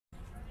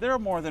There are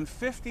more than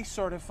 50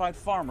 certified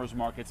farmers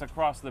markets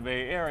across the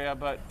Bay Area,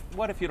 but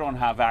what if you don't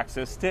have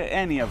access to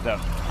any of them?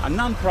 A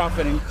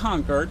nonprofit in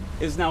Concord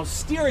is now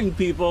steering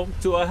people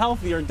to a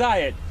healthier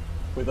diet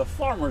with a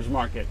farmers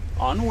market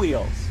on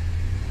wheels.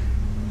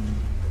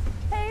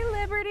 Hey,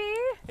 Liberty!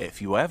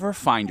 If you ever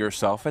find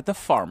yourself at the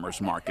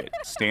farmers market,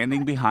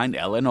 standing behind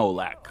Ellen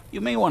Olak,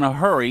 you may want to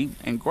hurry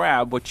and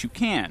grab what you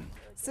can.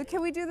 So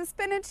can we do the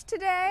spinach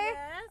today?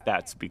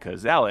 That's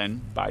because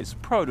Ellen buys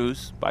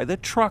produce by the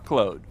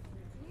truckload.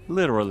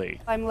 Literally.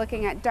 I'm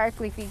looking at dark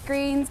leafy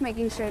greens,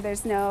 making sure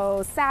there's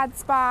no sad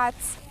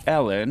spots.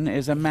 Ellen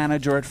is a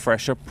manager at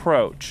Fresh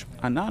Approach,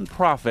 a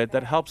nonprofit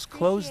that helps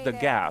close the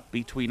gap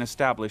between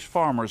established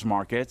farmers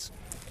markets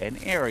and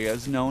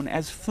areas known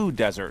as food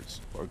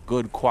deserts, where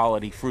good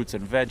quality fruits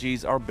and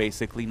veggies are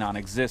basically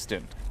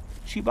non-existent.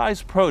 She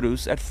buys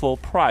produce at full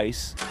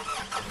price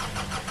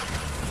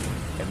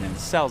and then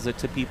sells it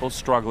to people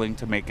struggling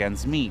to make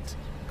ends meet.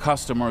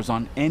 Customers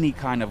on any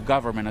kind of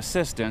government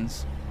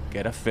assistance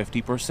get a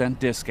 50%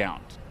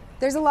 discount.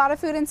 There's a lot of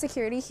food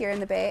insecurity here in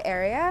the Bay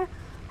Area,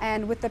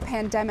 and with the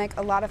pandemic,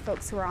 a lot of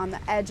folks who are on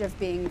the edge of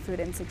being food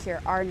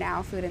insecure are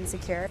now food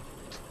insecure.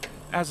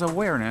 As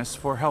awareness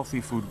for healthy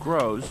food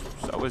grows,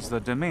 so is the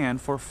demand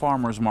for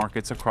farmers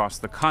markets across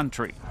the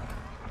country.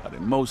 But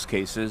in most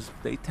cases,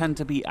 they tend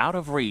to be out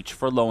of reach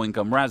for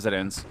low-income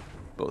residents,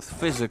 both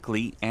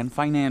physically and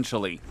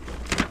financially.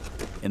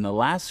 In the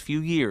last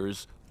few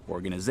years,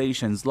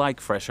 organizations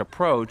like Fresh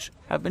Approach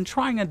have been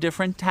trying a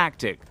different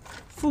tactic: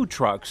 food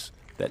trucks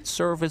that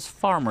serve as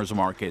farmers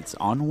markets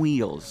on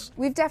wheels.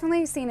 We've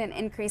definitely seen an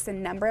increase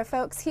in number of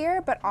folks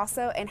here, but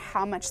also in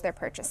how much they're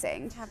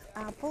purchasing. Have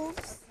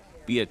apples.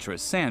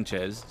 Beatrice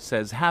Sanchez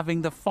says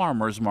having the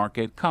farmers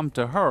market come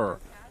to her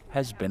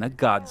has been a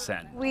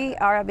godsend. We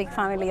are a big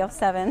family of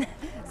 7,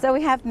 so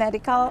we have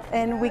medical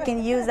and we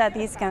can use that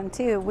discount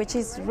too, which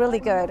is really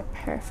good.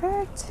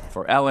 Perfect.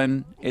 For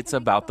Ellen, it's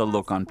about the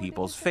look on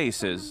people's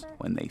faces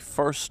when they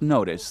first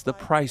notice the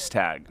price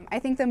tag. I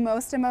think the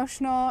most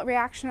emotional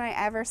reaction I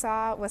ever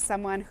saw was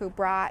someone who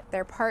brought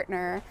their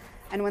partner,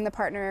 and when the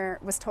partner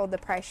was told the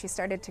price, she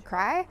started to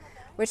cry,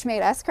 which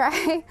made us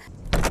cry.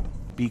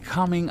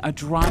 Becoming a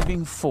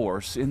driving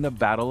force in the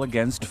battle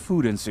against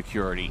food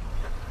insecurity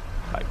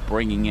by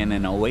bringing in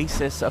an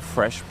oasis of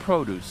fresh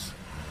produce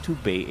to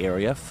Bay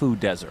Area food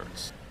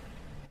deserts.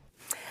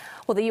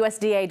 Well, the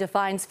USDA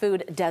defines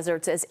food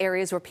deserts as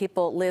areas where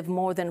people live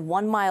more than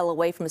 1 mile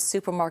away from a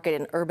supermarket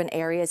in urban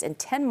areas and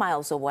 10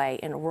 miles away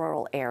in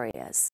rural areas.